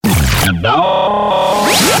And now,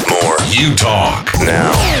 more You Talk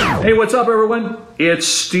now. Hey, what's up, everyone? It's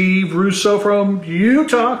Steve Russo from You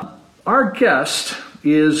Talk. Our guest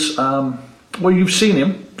is, well, you've seen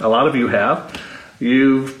him. A lot of you have.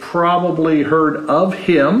 You've probably heard of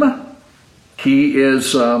him. He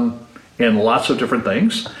is in lots of different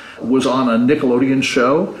things. Was on a Nickelodeon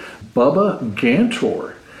show, Bubba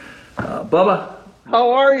Ganter. Bubba,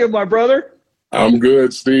 how are you, my brother? I'm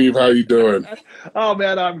good, Steve. How you doing? Oh,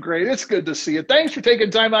 man, I'm great. It's good to see you. Thanks for taking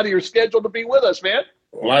time out of your schedule to be with us, man.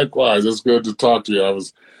 Likewise, it's good to talk to you. I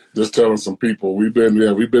was just telling some people we've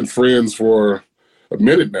been friends for a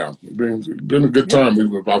minute now. It's been a good time. We've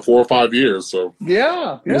been about 4 or 5 years. So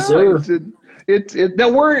yes, sir. Now,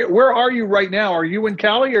 where are you right now? Are you in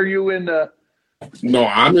Cali? Are you in? No,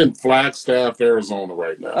 I'm in Flagstaff, Arizona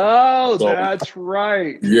right now. Oh, so, that's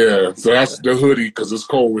right. Yeah, so that's the hoodie because it's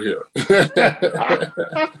cold here.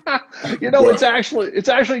 It's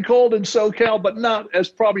actually cold in SoCal, but not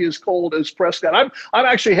probably as cold as Prescott. I'm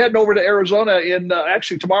actually heading over to Arizona in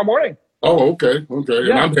actually tomorrow morning. Oh, okay.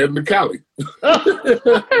 Yeah. And I'm heading to Cali.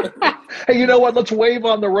 Hey, you know what? Let's wave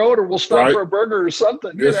on the road, or we'll stop for a burger or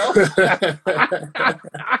something. You know.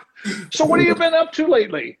 So, what have you been up to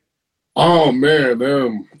lately? Oh man,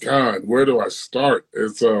 God, where do I start?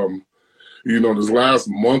 It's this last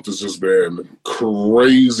month has just been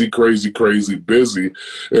crazy busy.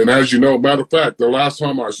 And as you know, matter of fact, the last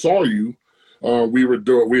time I saw you, we did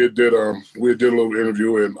a little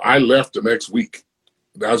interview, and I left the next week.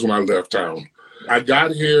 That's when I left town. I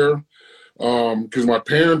got here because my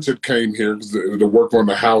parents had came here to work on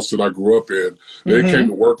the house that I grew up in. They came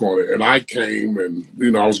to work on it, and I came, and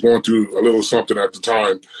I was going through a little something at the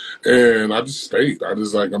time, and I just stayed. I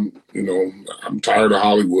just I'm tired of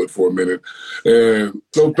Hollywood for a minute, and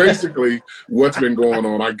so basically, what's been going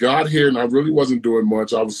on? I got here, and I really wasn't doing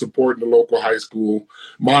much. I was supporting the local high school,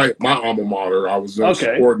 my alma mater. I was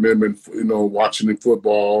supporting them, and watching the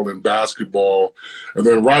football and basketball, and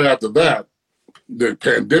then right after that, the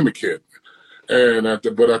pandemic hit.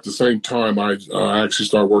 But at the same time, I actually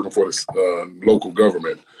started working for the local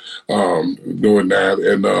government, doing that,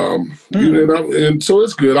 and so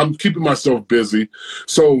it's good. I'm keeping myself busy.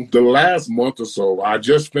 So the last month or so, I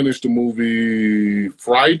just finished the movie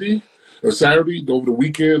Friday or Saturday over the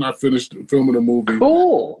weekend. I finished filming a movie.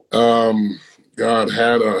 Cool. God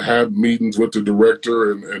had meetings with the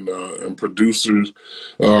director and producers.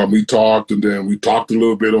 We talked, and then we talked a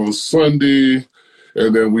little bit on Sunday.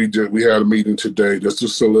 And then we had a meeting today just to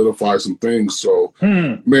solidify some things. So,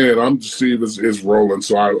 man, I'm just seeing it's rolling.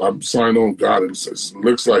 So I'm signed on. God, it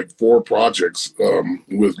looks like 4 projects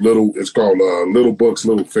with it's called Little Books,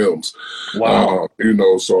 Little Films. Wow.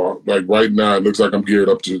 So like right now, it looks like I'm geared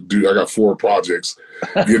up to I got 4 projects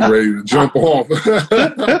getting ready to jump off.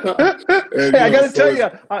 Hey, I got to tell you,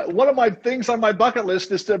 one of my things on my bucket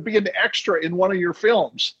list is to be an extra in one of your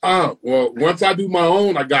films. Well, once I do my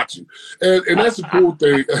own, I got you. And that's a cool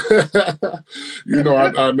thing.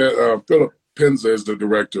 I met Philip Penza is the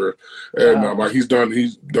director, and he's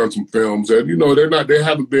done some films, and they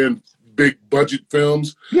haven't been big budget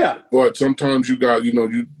films. Yeah. But sometimes you got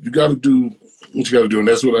you got to do what you got to do, and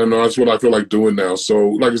that's what I feel like doing now. So,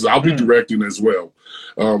 like I said, I'll be directing as well.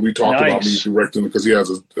 We talked about me directing because he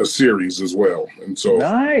has a series as well, and so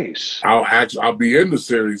I'll be in the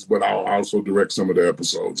series, but I'll also direct some of the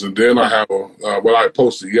episodes. And then I have what I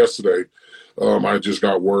posted yesterday. I just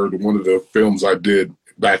got word one of the films I did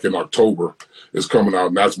back in October is coming out,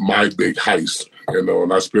 and that's My Big Heist.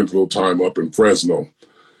 And I spent a little time up in Fresno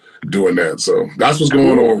doing that. So that's what's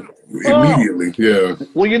going on immediately. Yeah.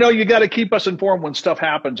 Well, you got to keep us informed when stuff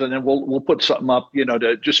happens, and then we'll put something up,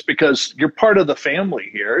 just because you're part of the family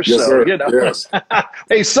here. Yes, so, sir. Yes.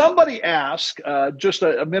 Hey, somebody asked just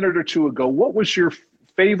a minute or two ago, what was your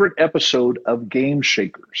favorite episode of Game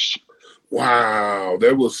Shakers? Wow,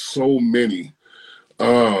 there was so many.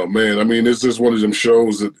 Oh, man. I mean, it's just one of them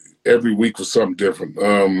shows that every week was something different.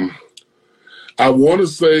 I want to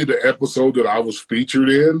say the episode that I was featured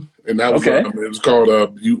in, and that was it was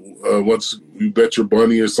called You Bet Your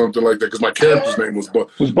Bunny or something like that, because my character's name was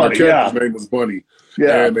Bunny.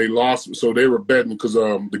 Yeah. And they lost, so they were betting because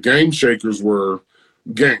the Game Shakers were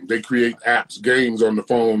they create games on the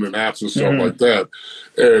phone and apps and stuff like that.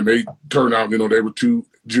 And they turned out, they were 2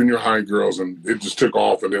 junior high girls, and it just took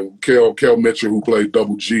off. And then Kel Mitchell, who played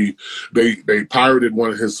Double G, they pirated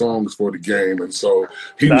one of his songs for the game, and so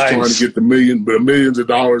he was trying to get the millions of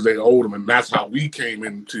dollars they owed him, and that's how we came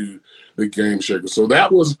into the Game Shaker. So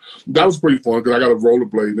that was pretty fun because I got a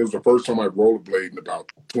rollerblade, and it was the first time I rollerbladed in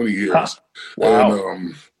about 20 years. Wow.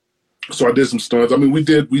 And so I did some stunts. I mean, we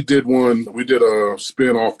did a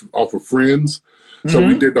spin off of Friends. So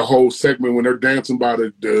we did the whole segment when they're dancing by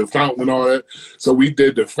the fountain and all that. So we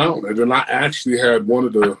did the fountain, and I actually had one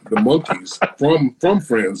of the monkeys from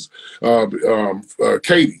Friends,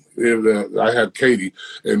 Katie. I had Katie,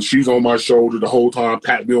 and she's on my shoulder the whole time,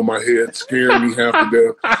 patting me on my head, scaring me half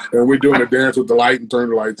to death. And we're doing a dance with the light and turn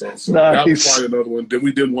the lights on. So that was probably another one. Then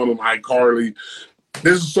we did one on iCarly.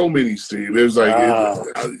 There's so many, Steve. It was like,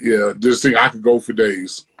 this thing I could go for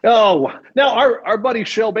days. Oh, now our buddy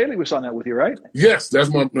Shell Bailey was on that with you, right? Yes, that's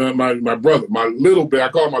my brother, my little big. I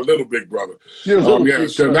call him my little big brother.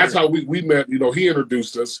 So that's how we met. You know, he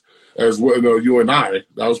introduced us as well. You know, you and I.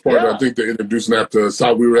 That was part of, I think, the introducing after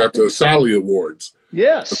we were at the Sally Awards.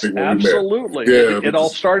 Yes, absolutely. It all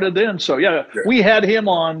started then. So we had him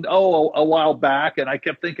on a while back, and I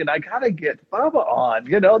kept thinking I gotta get Bubba on.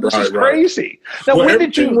 You know, this is crazy. Now, when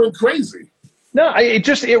did you went crazy? No,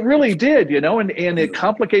 it really did, you know, and it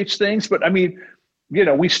complicates things. But I mean, you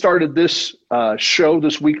know, we started this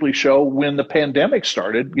this weekly show when the pandemic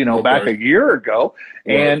started, you know, back a year ago,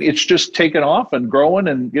 and it's just taken off and growing,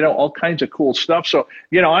 and you know, all kinds of cool stuff. So,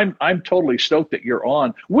 you know, I'm totally stoked that you're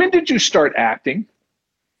on. When did you start acting?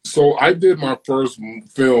 So I did my first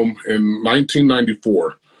film in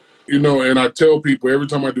 1994. You know, and I tell people every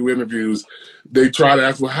time I do interviews, they try to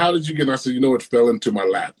ask, well, how did you get? And I said, you know, it fell into my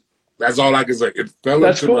lap. That's all I can say. It fell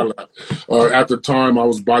into my lap. At the time, I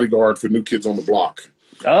was bodyguard for New Kids on the Block.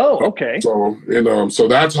 Oh, okay. So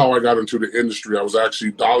that's how I got into the industry. I was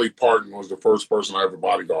actually, Dolly Parton was the first person I ever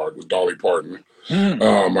bodyguard, was Dolly Parton.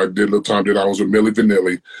 I did a little time I was with Milli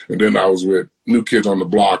Vanilli, and then I was with New Kids on the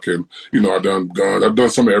Block, and you know, I've done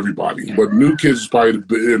some of everybody. But New Kids is probably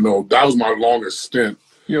that was my longest stint.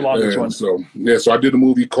 Your longest one. So I did a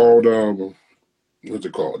movie called what's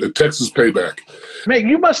it called? The Texas Payback. Man,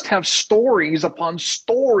 you must have stories upon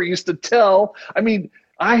stories to tell. I mean,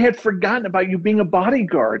 I had forgotten about you being a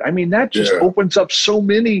bodyguard. I mean, that just opens up so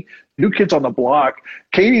many New Kids on the Block.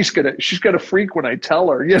 Katie's she's gonna freak when I tell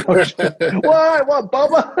her, you know, what,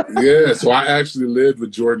 Bubba? Yeah, so I actually lived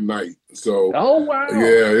with Jordan Knight. So, oh wow,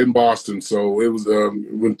 yeah, in Boston. So it was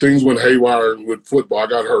when things went haywire with football. I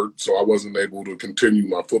got hurt, so I wasn't able to continue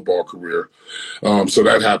my football career. So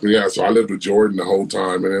that happened. Yeah, so I lived with Jordan the whole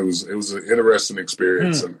time, and it was an interesting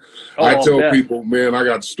experience. And I tell people, man, I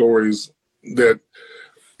got stories that,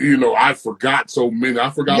 you know, I forgot so many. I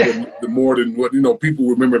forgot more than what, you know, people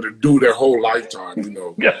remember to do their whole lifetime, you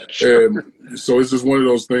know. And so it's just one of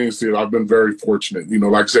those things that I've been very fortunate, you know,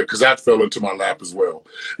 like I said, because that fell into my lap as well.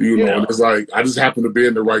 You know, and it's like I just happened to be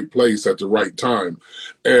in the right place at the right time.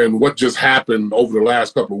 And what just happened over the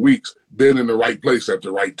last couple of weeks, been in the right place at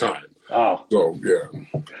the right time. Oh, so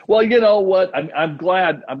yeah. Well, you know what? I'm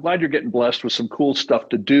glad you're getting blessed with some cool stuff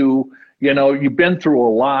to do. You know, you've been through a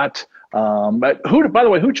lot. But by the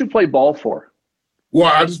way, who'd you play ball for?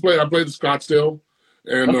 Well, I played the Scottsdale,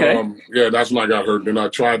 and that's when I got hurt. Then I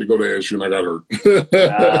tried to go to ASU, and I got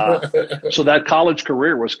hurt. So that college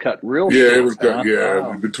career was cut real short. Yeah, it was cut.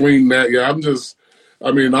 Yeah, between that,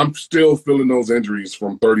 I'm still feeling those injuries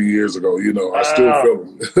from 30 years ago. You know, I still feel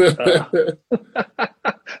them.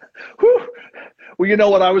 Well, you know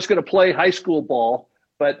what? I was going to play high school ball.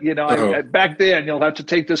 But, you know, back then, you'll have to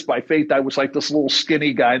take this by faith, I was like this little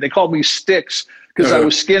skinny guy. They called me Sticks because I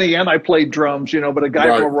was skinny and I played drums, you know. But a guy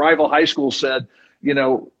from a rival high school said, you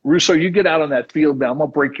know, Russo, you get out on that field, man. I'm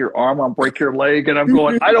going to break your arm. I'm going to break your leg. And I'm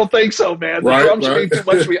going, I don't think so, man. The drums mean too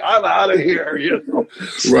much to me. I'm out of here, you know.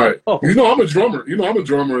 Right. You know, I'm a drummer. You know, I'm a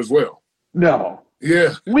drummer as well. No.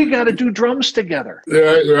 Yeah, we got to do drums together.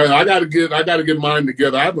 Yeah, I got to get mine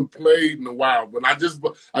together. I haven't played in a while, but I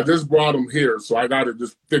just brought them here, so I got to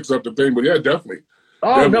just fix up the thing. But yeah, definitely.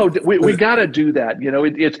 Oh no, we got to do that. You know,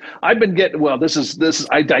 it's. I've been getting This is.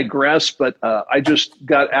 I digress, but I just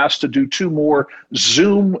got asked to do 2 more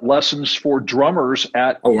Zoom lessons for drummers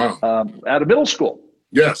at a middle school.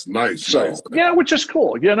 Yes, nice. So nice. Yeah, which is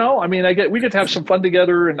cool. You know, I mean, we get to have some fun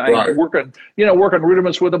together, and I work on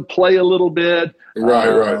rudiments with them, play a little bit.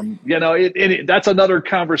 Right. You know, that's another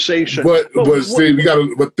conversation. But see,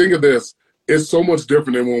 but think of this. It's so much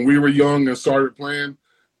different than when we were young and started playing.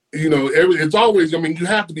 You know, it's always. I mean, you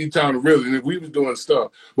have to be talented, really. And if we was doing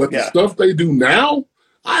stuff, but the stuff they do now,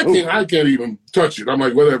 I can't even touch it. I'm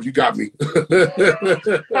like, whatever, you got me.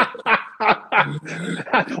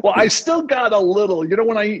 Well, I still got a little, you know,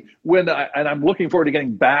 and I'm looking forward to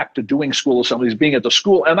getting back to doing school assemblies, being at the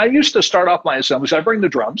school. And I used to start off my assemblies. I bring the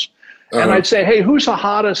drums and I'd say, hey, who's the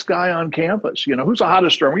hottest guy on campus? You know, who's the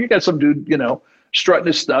hottest drummer? You got some dude, you know, strutting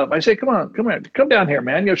his stuff. I say, come down here,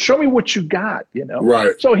 man. You know, show me what you got, you know?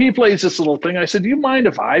 Right. So he plays this little thing. I said, do you mind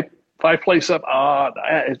if I If I play something,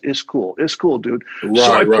 it's cool. It's cool, dude. Right,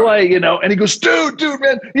 so I right. play, and he goes, dude,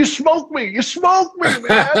 man, you smoked me. You smoked me,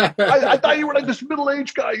 man. I thought you were like this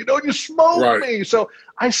middle-aged guy, and you smoked Right. me. So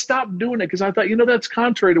I stopped doing it because I thought, that's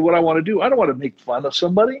contrary to what I want to do. I don't want to make fun of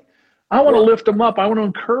somebody. I want to lift them up. I want to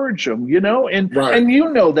encourage them, and Right. and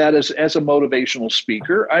that as a motivational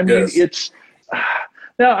speaker. I mean, Yes. it's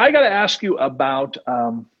now I got to ask you about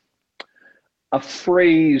a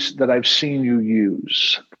phrase that I've seen you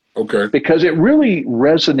use. Okay. Because it really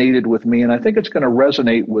resonated with me, and I think it's going to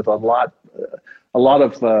resonate with a lot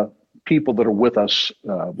of people that are with us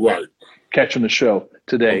Right. catching the show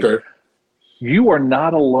today. Okay. You are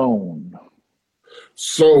not alone.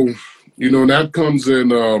 So, that comes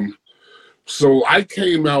in. So I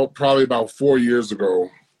came out probably about 4 years ago.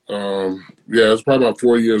 It's probably about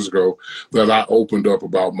 4 years ago that I opened up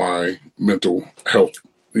about my mental health.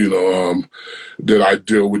 That I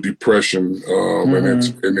deal with depression,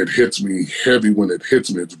 and it hits me heavy. When it hits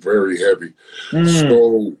me, it's very heavy.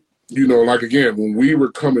 So, like again, when we were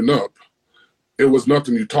coming up, it was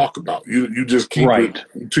nothing you talk about. You just keep it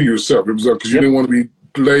to yourself. It was because you didn't want to be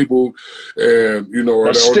labeled, and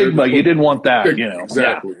a stigma. You didn't want that.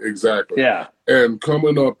 Exactly. Yeah. And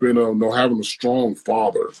coming up and having a strong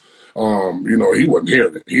father. He wasn't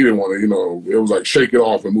hearing it. He didn't want to, it was like shake it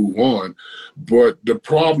off and move on. But the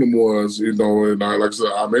problem was, and like I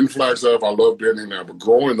said, I'm in Flagstaff. I love being in there. But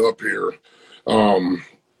growing up here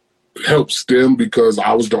helped stem because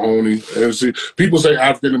I was the only, and see, people say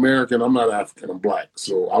African American. I'm not African. I'm black.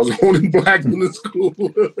 So I was the only black in the school.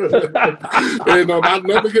 And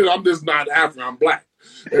I'm just not African. I'm black.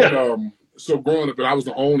 And so growing up, I was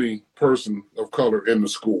the only person of color in the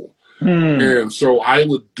school. And so I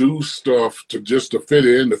would do stuff to fit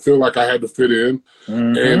in, to feel like I had to fit in.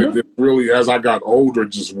 And it really, as I got older,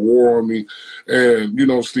 just wore on me.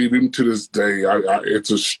 And, Steve, even to this day, it's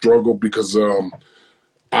a struggle because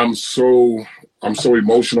I'm so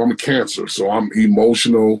emotional. I'm a Cancer, so I'm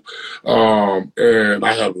emotional. And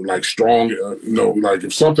I have like strong, like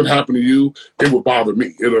if something happened to you, it would bother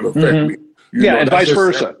me. It would affect me. And vice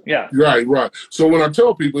versa. Yeah. Right. So when I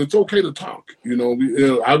tell people it's okay to talk,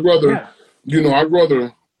 I'd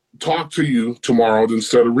rather talk to you tomorrow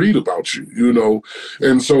instead of read about you,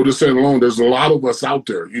 And so to say alone, there's a lot of us out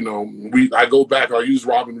there, I go back, I use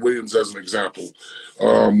Robin Williams as an example,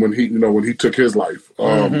 when he took his life.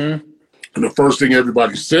 And the first thing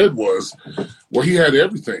everybody said was, well, he had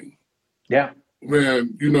everything. Yeah.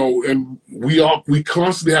 Man, and we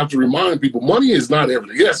constantly have to remind people money is not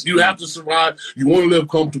everything. Yes, you have to survive. You want to live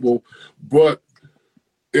comfortable, but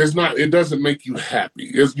it doesn't make you happy.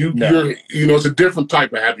 It's a different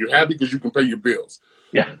type of happy. You're happy because you can pay your bills.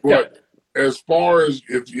 Yeah. But as far as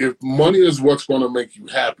if money is what's going to make you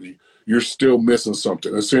happy, you're still missing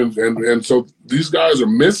something. And so these guys are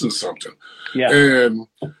missing something. Yeah. And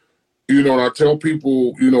and I tell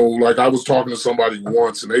people, like I was talking to somebody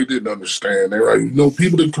once and they didn't understand. They were like,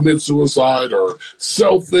 people that commit suicide are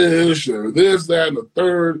selfish or this, that, and the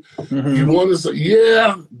third. You want to say,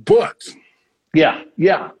 yeah, but. Yeah,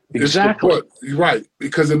 exactly. But, right,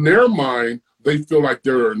 because in their mind, they feel like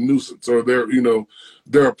they're a nuisance or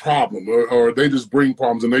they're a problem or they just bring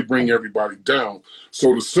problems and they bring everybody down.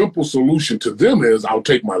 So the simple solution to them is I'll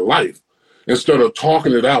take my life. Instead of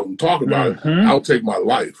talking it out and talking about it, I'll take my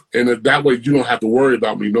life. And that way you don't have to worry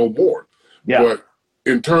about me no more. Yeah. But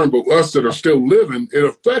in terms of us that are still living, it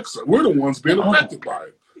affects us. We're the ones being affected by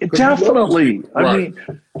it. Definitely. I mean,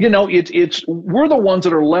 it's we're the ones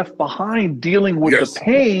that are left behind dealing with the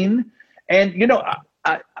pain. And,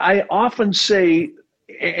 I often say,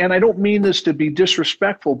 and I don't mean this to be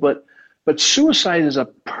disrespectful, but suicide is a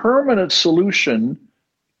permanent solution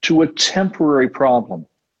to a temporary problem.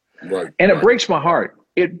 Right. And it breaks my heart.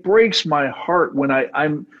 It breaks my heart when I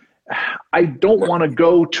don't want to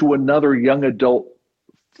go to another young adult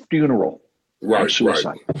funeral.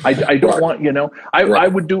 Suicide. I don't want, I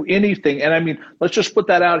would do anything. And I mean, let's just put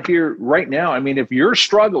that out here right now. I mean, if you're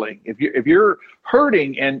struggling, if you're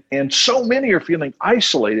hurting and so many are feeling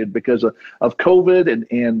isolated because of COVID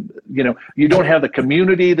and you don't have the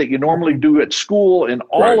community that you normally do at school and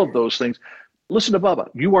all of those things. Listen to Bubba.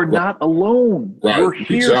 You are not alone. We're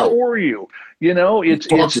here for you. Talk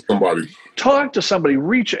to somebody. Talk to somebody.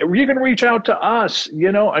 You can reach out to us.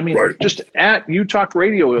 Just at U Talk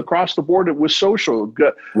Radio across the board with social.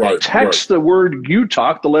 Text the word U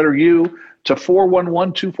Talk, the letter U, to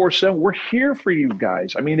 411-247. We're here for you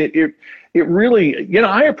guys. I mean, it really.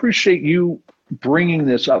 I appreciate you bringing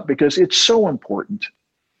this up because it's so important.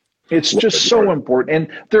 It's just so important, and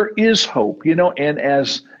there is hope. And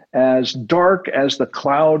as dark as the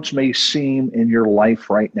clouds may seem in your life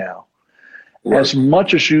right now, as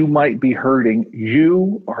much as you might be hurting,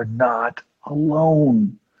 you are not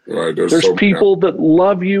alone. Right. There's people that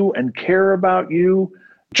love you and care about you.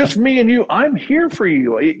 Just me and you. I'm here for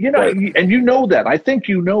you. And you know that. I think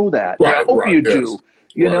you know that. Right, I hope you yes. do.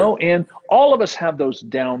 You know, and all of us have those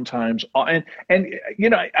down times. And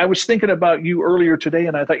I was thinking about you earlier today,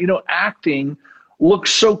 and I thought, acting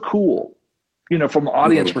looks so cool. From an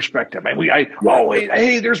audience perspective, and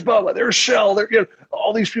hey, there's Bubba, there's Shell, there,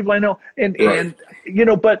 all these people I know, and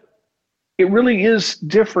but it really is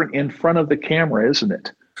different in front of the camera, isn't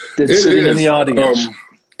it? Than sitting in the audience.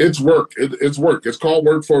 It's work. It's work. It's called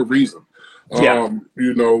work for a reason.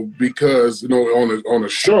 Because on a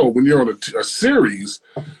show, when you're on a series,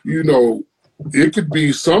 it could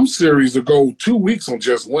be some series that go 2 weeks on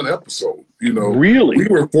just one episode. Really, we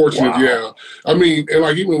were fortunate. Wow. Yeah, I mean, and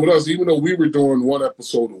like even with us, even though we were doing one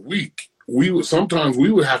episode a week, sometimes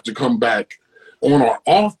we would have to come back on our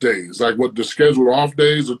off days, like what the scheduled off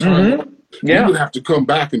days or time. Mm-hmm. Yeah, we would have to come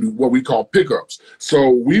back and do what we call pickups. So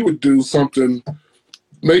we would do something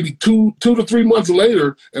maybe two to 3 months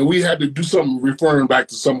later, and we had to do something referring back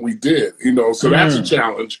to something we did, so that's a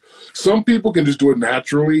challenge. Some people can just do it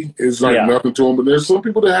naturally. It's like nothing to them, but there's some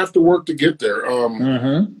people that have to work to get there.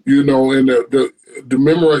 And the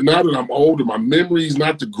memory, now that I'm older, my memory is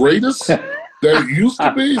not the greatest that it used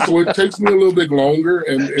to be, so it takes me a little bit longer,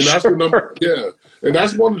 and that's the number. Yeah, and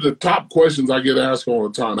that's one of the top questions I get asked all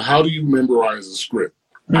the time. How do you memorize a script?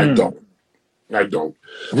 I don't.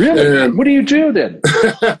 Really? And what do you do then?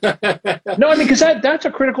 No, I mean, because that's a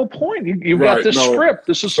critical point. You've got this script.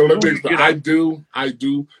 This is so. I do.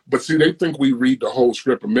 But see, they think we read the whole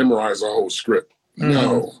script and memorize the whole script.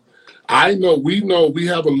 No, I know. We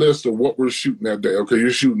have a list of what we're shooting that day. Okay,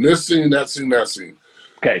 you're shooting this scene, that scene, that scene.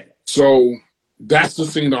 Okay. So that's the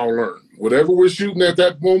scene I'll learn. Whatever we're shooting at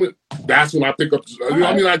that moment, that's when I pick up.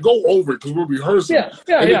 I mean, I go over it because we're rehearsing.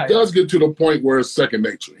 It does get to the point where it's second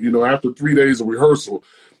nature. After 3 days of rehearsal,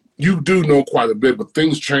 you do know quite a bit, but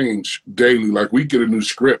things change daily. Like we get a new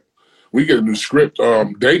script. We get a new script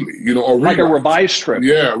daily, or like a revised script.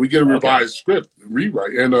 Yeah, we get a revised script,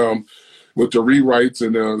 rewrite. And with the rewrites,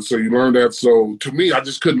 and so you learn that. So to me, I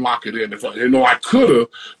just couldn't lock it in. If I could have,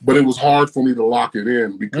 but it was hard for me to lock it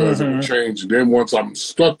in because it would change. And then once I'm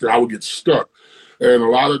stuck there, I would get stuck. And a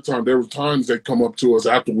lot of times, there were times they come up to us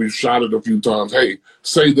after we've shot it a few times. Hey,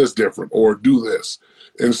 say this different or do this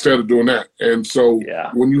instead of doing that. And so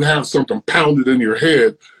when you have something pounded in your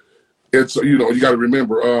head, it's you got to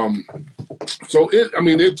remember.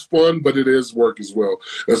 It's fun, but it is work as well.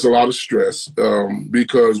 It's a lot of stress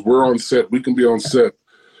because we're on set. We can be on set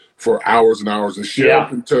for hours and hours. And Cheryl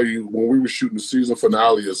can tell you when we were shooting the season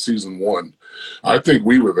finale of season 1, I think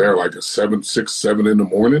we were there like at 6, 7 in the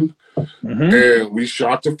morning. And we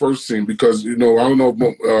shot the first scene because, I don't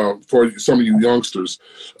know for some of you youngsters,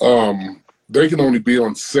 they can only be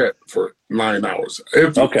on set for 9 hours.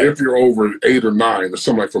 If you're over 8 or 9 or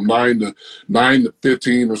something, like from 9 to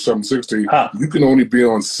 15 or something, 16, you can only be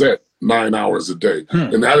on set 9 hours a day.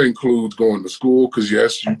 And that includes going to school because,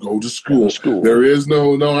 yes, you go to school. There is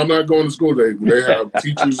no, I'm not going to school today. They have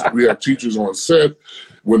teachers. We have teachers on set.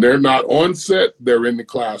 When they're not on set, they're in the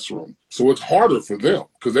classroom. So it's harder for them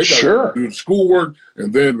because they got to do the schoolwork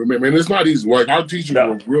and then remember. And it's not easy. Like our teachers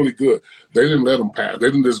were really good. They didn't let them pass. They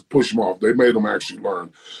didn't just push them off. They made them actually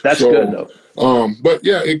learn. That's good though. But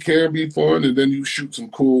yeah, it can be fun. And then you shoot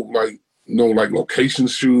some cool, like location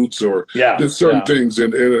shoots or there's certain things.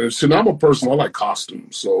 And I'm a person, I like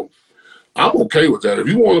costumes. So I'm okay with that. If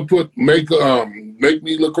you want to make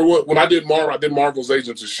me look or when I did Marvel's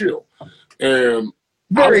Agents of S.H.I.E.L.D. And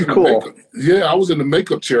very cool. I was in the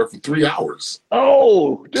makeup chair for 3 hours.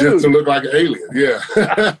 Oh, dude. Just to look like an alien,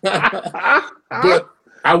 But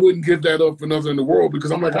I wouldn't give that up for nothing in the world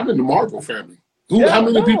because I'm in the Marvel family. How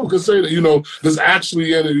many people can say that, there's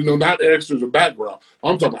actually in it, not extras or background.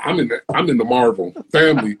 I'm talking, I'm in the Marvel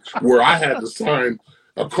family where I had to sign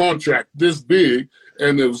a contract this big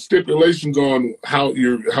and there was stipulations on how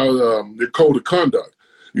your code of conduct.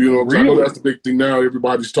 Really? I know that's the big thing now.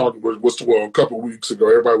 Everybody's talking. A couple of weeks ago,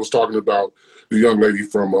 everybody was talking about the young lady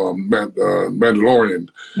from Mandalorian.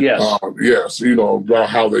 Yes. Yes. About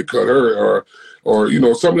how they cut her, or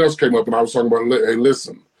something else came up, and I was talking about. Hey,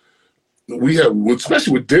 listen, we have,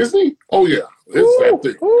 especially with Disney. Oh yeah, it's that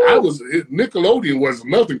thing. Nickelodeon was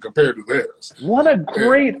nothing compared to theirs. What a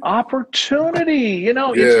great opportunity! I'm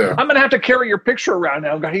going to have to carry your picture around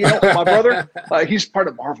now. My brother, he's part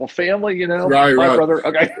of Marvel family. Right. My brother.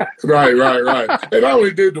 Okay. Right. And I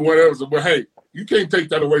only did the one episode, but hey, You can't take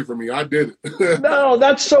that away from me. I did it. No,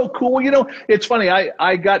 that's so cool. You know, it's funny.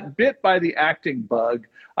 I got bit by the acting bug.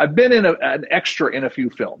 I've been in an extra in a few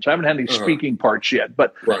films. I haven't had any speaking parts yet,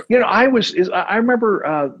 but Right. you know, I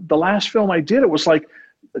remember the last film I did. It was like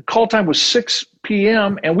the call time was 6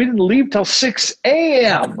 p.m. and we didn't leave till 6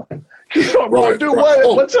 a.m. You know, Right, dude, right.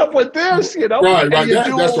 what's up with this? You know, Right. And you That's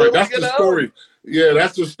do a right. little, That's you the know? story. Yeah,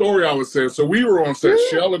 that's the story I was saying. So we were on set.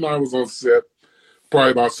 Shell and I was on set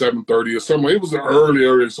probably about 7:30 or something. It was an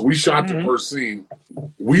early. So we shot the first scene.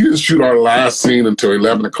 We didn't shoot our last scene until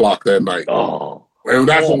 11 o'clock that night. Oh, And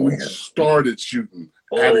that's when we started shooting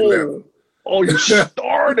at 11. Oh, you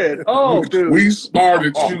started. Oh, dude. We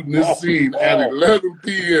started shooting this scene at 11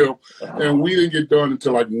 p.m. and we didn't get done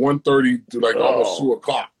until like 1:30 to like almost 2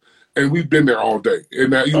 o'clock. And we've been there all day.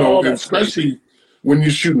 And that, you know, and especially when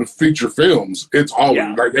you're shooting feature films, it's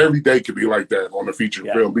always like every day could be like that on a feature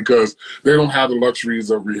film because they don't have the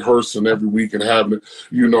luxuries of rehearsing every week and having it,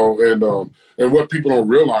 you know, and what people don't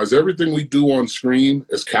realize, everything we do on screen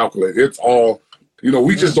is calculated. It's all, you know,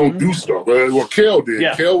 we just don't do stuff. Well, Kel did.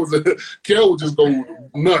 Yeah. Kel would just go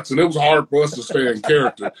nuts, and it was hard for us to stay in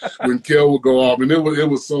character when Kel would go off. And it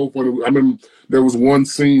was so funny. I mean, there was one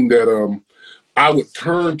scene that I would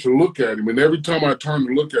turn to look at him, and every time I turned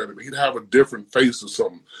to look at him, he'd have a different face or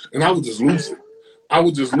something, and I would just lose it. I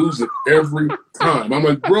would just lose it every time. I'm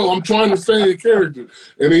like, bro, I'm trying to stay in character.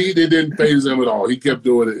 And it didn't phase him at all. He kept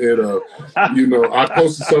doing it. You know, I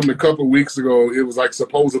posted something a couple of weeks ago. It was like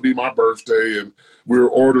supposed to be my birthday, and we were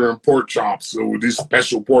ordering pork chops. So these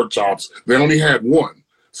special pork chops. They only had one.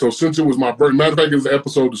 So since it was my birthday, matter of fact, it was the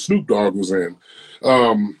episode that Snoop Dogg was in.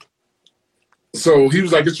 So he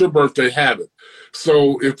was like, it's your birthday, have it.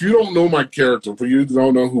 So if you don't know my character, for you who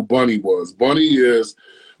don't know who Bunny was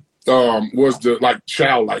the like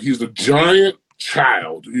child, like he's a giant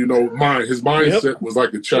child, you know, his mindset was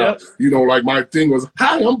like a child, you know, like my thing was,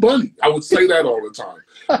 hi, I'm Bunny. I would say that all the time,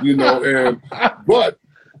 you know, but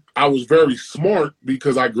I was very smart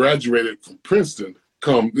because I graduated from Princeton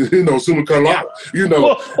summa cum laude,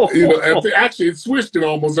 and actually it switched it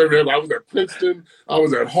almost every day. I was at Princeton, I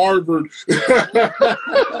was at Harvard.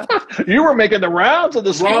 You were making the rounds of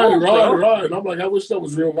the school. Right. And I'm like, I wish that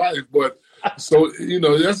was real life. But so, you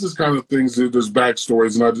know, that's just kind of things, there's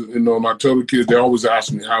backstories. And I just, you know, and I tell the kids, they always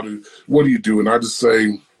ask me, what do you do? And I just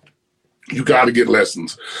say, you got to get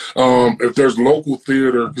lessons. If there's local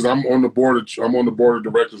theater, because I'm on the board of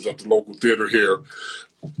directors at the local theater here.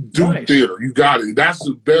 Do theater. You got it. That's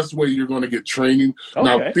the best way you're going to get training. Okay.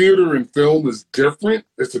 Now, theater and film is different.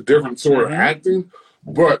 It's a different sort of acting,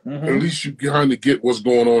 but at least you kind of get what's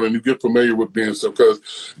going on and you get familiar with being stuff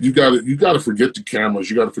because you got to forget the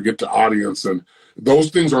cameras. You got to forget the audience, and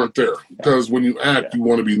those things aren't there because when you act, you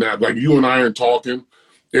want to be natural. Like you and I are talking,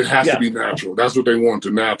 it has to be natural. That's what they want,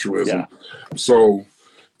 the naturalism. Yeah. So,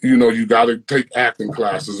 you know, you got to take acting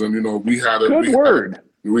classes, and you know, we had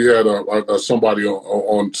somebody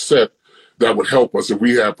on set that would help us if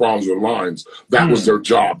we had problems with lines. That was their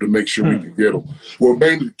job, to make sure we could get them. Well,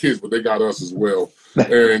 mainly the kids, but they got us as well.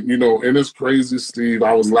 And, you know, and it's crazy, Steve.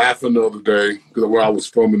 I was laughing the other day when I was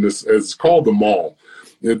filming this. It's called The Mall.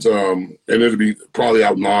 It's and it'll be probably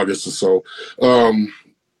out in August or so.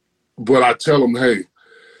 But I tell them, hey,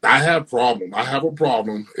 I have a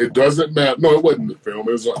problem. It doesn't matter. No, it wasn't the film.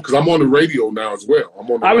 It was because I'm on the radio now as well.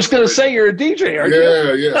 I was going to say you're a DJ, aren't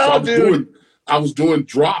you? Yeah. So I was doing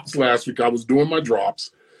drops last week. I was doing my drops,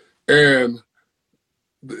 and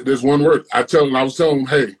there's one word. I was telling them,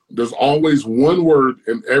 hey, there's always one word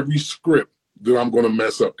in every script that I'm going to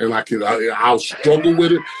mess up, and I'll struggle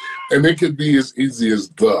with it, and it could be as easy as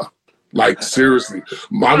the. Like, seriously.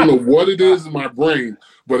 I don't know what it is in my brain,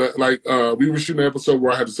 but we were shooting an episode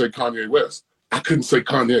where I had to say Kanye West. I couldn't say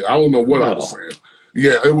Kanye. I don't know what I was saying.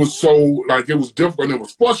 Yeah, it was so, it was different. It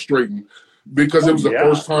was frustrating because it was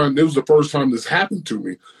the first time this happened to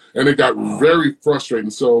me. And it got very frustrating.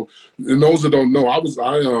 So, and those that don't know, I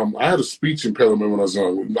had a speech impediment when I was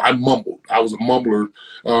young. I mumbled. I was a mumbler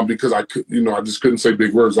because I just couldn't say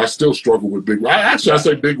big words. I still struggle with big words. I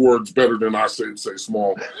say big words better than I say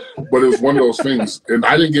small. But it was one of those things. And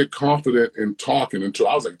I didn't get confident in talking until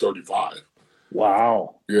I was like 35.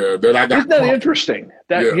 Wow. Yeah. Then I got Isn't that interesting?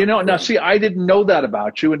 Now see, I didn't know that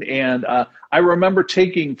about you. And I remember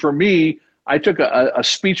I took a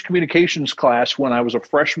speech communications class when I was a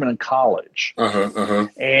freshman in college.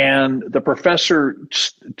 And the professor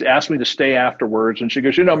asked me to stay afterwards. And she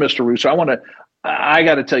goes, Mr. Russo, I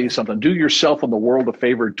got to tell you something. Do yourself and the world a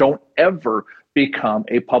favor. Don't ever become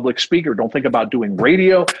a public speaker. Don't think about doing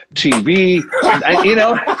radio, TV,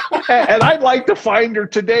 and I'd like to find her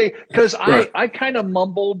today because I kind of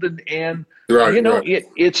mumbled and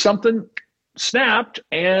it's something. snapped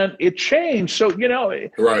and it changed. So,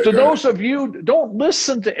 Right. to those of you, don't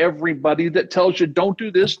listen to everybody that tells you don't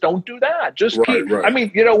do this, don't do that. Just keep, Right. I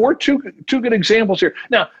mean, we're two good examples here.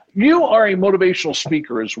 Now, you are a motivational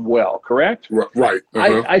speaker as well, correct? Right.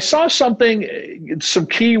 I saw something, some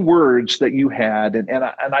key words that you had, and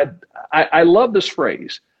I love this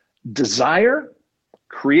phrase: desire,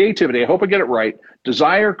 creativity. I hope I get it right.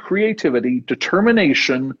 Desire, creativity,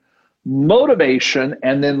 determination, motivation,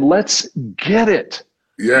 and then let's get it.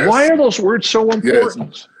 Yes. Why are those words so important?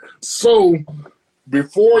 Yes. So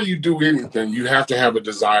before you do anything, you have to have a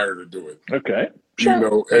desire to do it. Okay.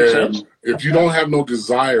 Sure. And sense. If you don't have no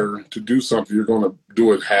desire to do something, you're going to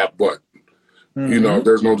do it half-butt. Mm-hmm.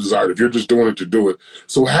 There's no desire. If you're just doing it to do it.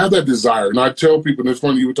 So have that desire. And I tell people, and it's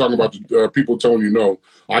funny, you were talking about people telling you no.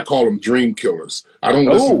 I call them dream killers. I don't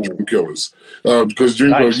listen to dream killers. Because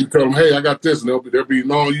dream killers, you tell them, hey, I got this. And they'll be,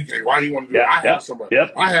 no, you can't. Why do you want to do it? I have somebody.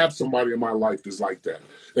 Yep. I have somebody in my life that's like that.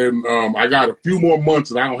 And I got a few more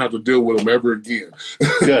months and I don't have to deal with them ever again.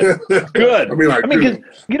 Good. Good. I mean,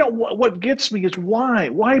 what gets me is why?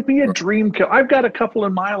 Why be a dream killer? I've got a couple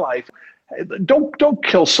in my life. Don't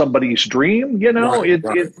kill somebody's dream.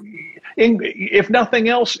 If nothing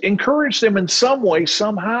else, encourage them in some way,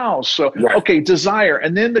 somehow. So, okay, desire,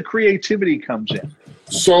 and then the creativity comes in.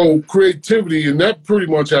 So creativity, and that pretty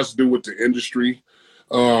much has to do with the industry,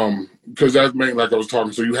 because that's mainly like I was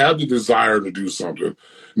talking. So you have the desire to do something.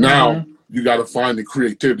 Now you got to find the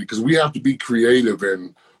creativity, because we have to be creative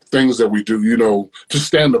in things that we do, to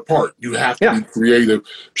stand apart. You have to be creative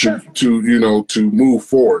to move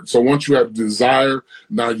forward. So once you have desire,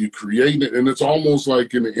 now you create it. And it's almost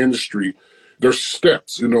like in the industry, there's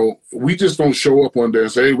steps, we just don't show up one day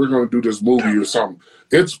and say, hey, we're going to do this movie or something.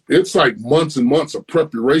 It's like months and months of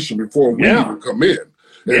preparation before we even come in.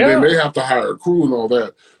 And then they have to hire a crew and all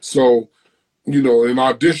that. So, in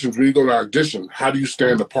auditions, when you go to audition, how do you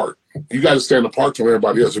stand apart? You got to stand apart from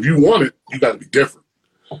everybody else. If you want it, you got to be different.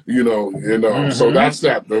 So that's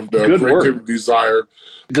that. The creativity,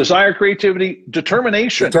 desire, creativity,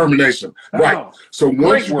 determination. Right. So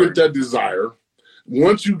once you get that desire,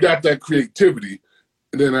 once you got that creativity,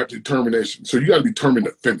 and then that determination. So you got to be determined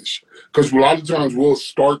to finish, because a lot of times we'll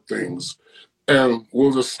start things and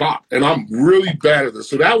we'll just stop. And I'm really bad at this.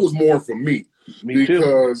 So that was more for me.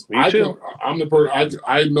 Because I'm the person.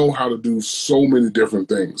 I know how to do so many different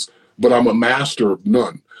things, but I'm a master of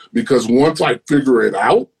none. Because once I figure it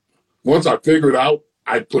out,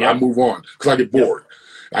 I move on, because I get bored.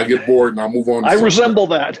 I get bored and I move on. I resemble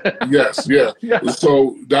that. Yes, yeah.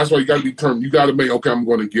 So that's why you got to be determined. You got to make, okay, I'm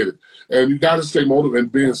going to get it. And you got to stay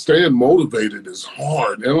motivated. And staying motivated is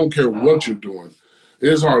hard. I don't care what you're doing.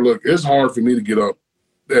 It's hard. Look, it's hard for me to get up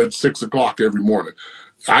at 6 o'clock every morning.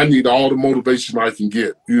 I need all the motivation I can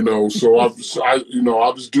get, so I'll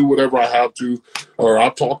just do whatever I have to, or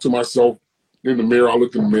I'll talk to myself in the mirror. I'll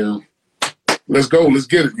look in the mirror. Let's go. Let's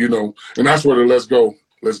get it, and that's where the let's go.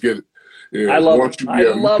 Let's get it. Yeah, I love it. You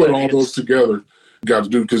put all those together, you got to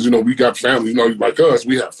do, because, we got families, like us,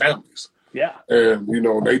 we have families. Yeah. And,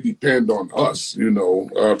 they depend on us,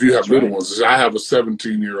 if you have little ones. I have a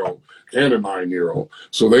 17-year-old and a 9-year-old.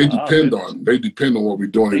 So they depend on what we're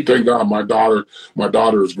doing. And thank God my daughter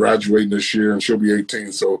is graduating this year and she'll be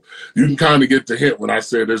 18. So you can kind of get the hint when I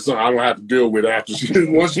say there's something I don't have to deal with after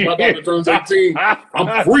once my daughter turns 18,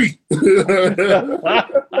 I'm free.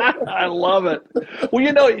 I love it.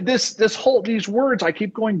 Well, these words, I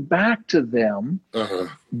keep going back to them,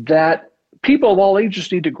 that people of all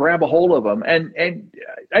ages need to grab a hold of them. And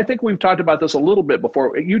I think we've talked about this a little bit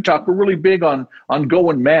before. We're really big on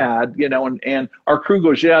going mad, and our crew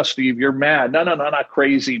goes, yeah, Steve, you're mad. No, not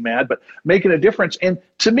crazy mad, but making a difference. And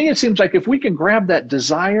to me, it seems like if we can grab that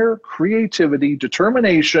desire, creativity,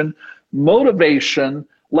 determination, motivation,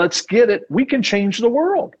 let's get it, we can change the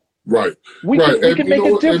world. Right. We can make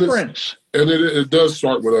a difference. And it does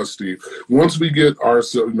start with us, Steve. Once we get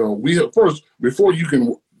ourselves, first, before you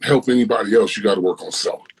can help anybody else, you got to work on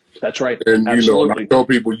self. That's right. And and I tell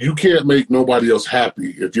people, you can't make nobody else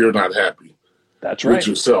happy if you're not happy. That's right. With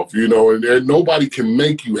yourself, and nobody can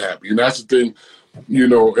make you happy. And that's the thing,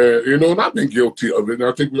 and I've been guilty of it. And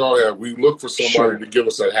I think we all have. We look for somebody to give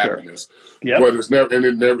us that happiness, but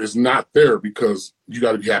it's not there, because you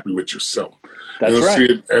got to be happy with yourself. That's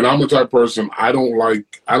right. And I'm the type of person, I don't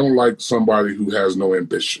like somebody who has no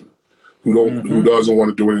ambition, who doesn't want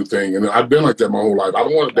to do anything. And I've been like that my whole life. I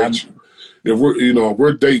don't want to date you. If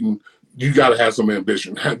we're dating, you got to have some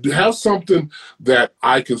ambition. Have something that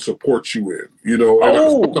I can support you in.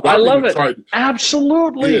 I love it.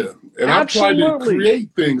 Absolutely. Yeah. And I've tried to create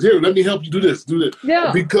things. Here, let me help you do this, do that.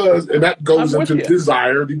 Yeah. And that goes into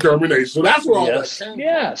desire, determination. So that's where all that came from.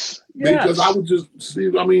 Yes. Because I would just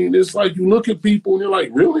see, I mean, it's like you look at people and you're like,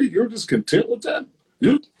 really? You're just content with that?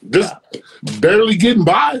 You're just barely getting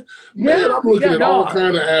by? Man, I'm looking at all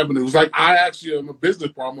kind of avenues. Like I actually am a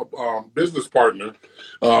business partner with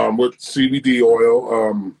CBD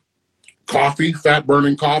oil, coffee,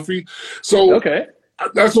 fat-burning coffee. So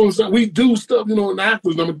that's what I'm saying. We do stuff, in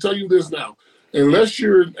actors. I'm going to tell you this now. Unless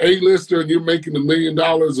you're an A-lister and you're making $1 million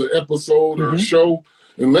an episode or a show,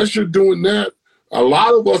 unless you're doing that, a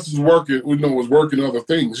lot of us is working other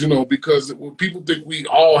things, because people think we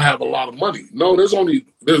all have a lot of money. No, there's a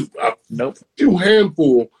few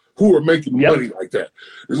handful who are making money like that.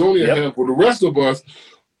 There's only a handful. The rest of us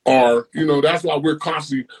are, that's why we're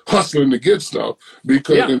constantly hustling to get stuff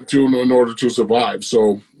because in order to survive.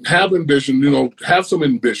 So have ambition, have some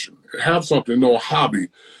ambition, have something, a hobby.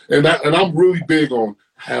 And I'm really big on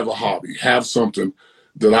have a hobby, have something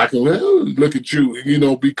that I can look at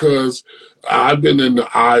you, because I've been in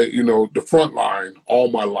the front line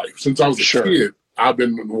all my life. Since I was a kid, I've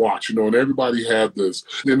been watching, and everybody had this.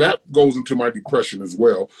 And that goes into my depression as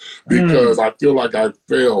well, because I feel like I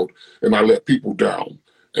failed and I let people down.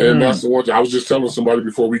 And that's the one thing I was just telling somebody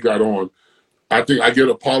before we got on. I think I get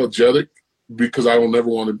apologetic because I don't ever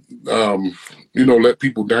want to, let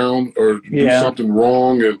people down or do something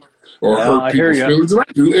wrong or hurt people's feelings. And I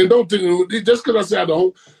do. And don't think just because I say I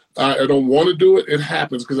don't want to do it, it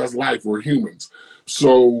happens because that's life. We're humans.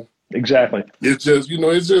 So exactly. It's just,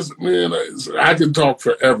 man, I can talk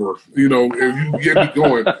forever, if you get me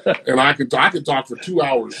going, and I can talk for 2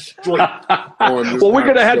 hours straight on this. Well, we're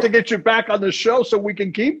going to have to get you back on the show so we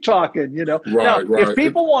can keep talking, Right. If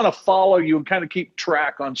people want to follow you and kind of keep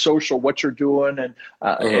track on social, what you're doing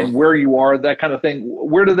and where you are, that kind of thing,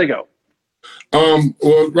 where do they go?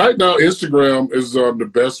 Well, right now, Instagram is the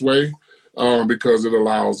best way. Because it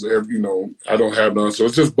allows, I don't have none. So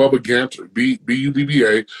it's just Bubba Ganter, Bubba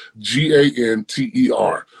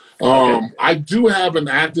Ganter. I do have an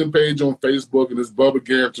acting page on Facebook, and it's Bubba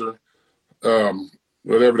Ganter,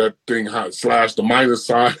 whatever that thing, / the minus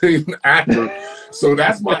sign actor. So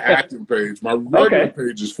that's my acting page. My regular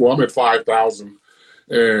page is I'm at 5,000.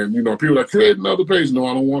 And, people are like, create another page. No,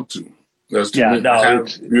 I don't want to. That's too many.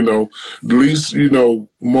 At least,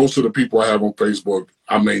 most of the people I have on Facebook,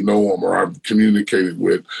 I may know them or I've communicated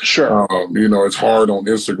with. Sure. It's hard on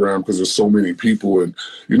Instagram because there's so many people and,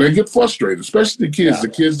 they get frustrated, especially the kids. Yeah. The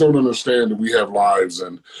kids don't understand that we have lives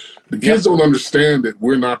and the kids don't understand that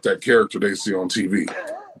we're not that character they see on TV.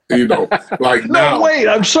 Like no, wait,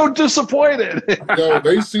 I'm so disappointed.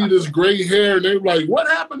 They see this gray hair and they're like, what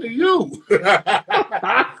happened to you?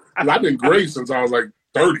 I've been gray since I was like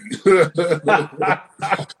 30.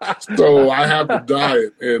 So I have to dye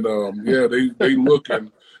it and they look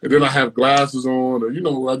and then I have glasses on and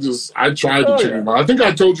I tried to change I think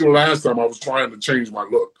I told you last time I was trying to change my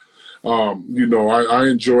look. I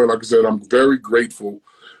enjoy, like I said, I'm very grateful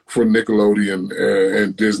for Nickelodeon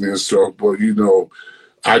and Disney and stuff, but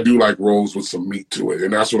I do like roles with some meat to it,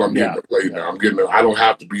 and that's what I'm getting to play now. I don't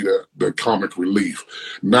have to be the comic relief.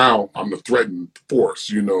 Now I'm the threatened force,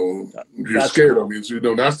 you're scared of me.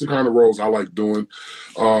 That's the kind of roles I like doing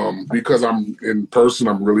because I'm in person,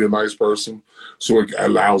 I'm really a nice person. So it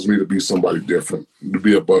allows me to be somebody different, to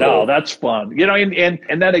be a butthole. No, that's fun.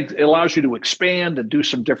 And that allows you to expand and do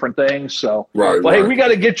some different things. So, right. Hey, we got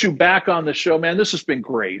to get you back on the show, man. This has been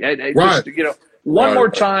great. One more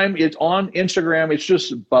time, it's on Instagram. It's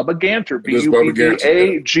just Bubba Ganter, Bubba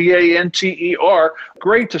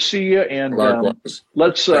Great to see you, and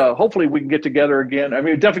let's hopefully we can get together again. I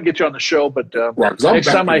mean, definitely get you on the show, but next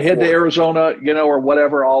time I head to Arizona, or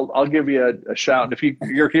whatever, I'll give you a shout. And if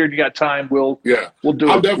you're here and you got time, we'll do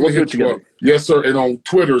I'll it. Definitely hit you up. Yes, sir. And on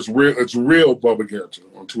Twitter, it's real Bubba Ganter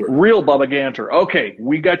on Twitter. Real Bubba Ganter. Okay,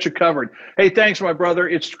 we got you covered. Hey, thanks, my brother.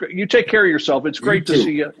 You take care of yourself. It's great to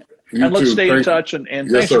see you. And let's stay in touch, and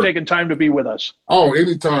thanks for taking time to be with us. Oh,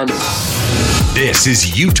 anytime. This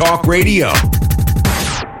is U Talk Radio.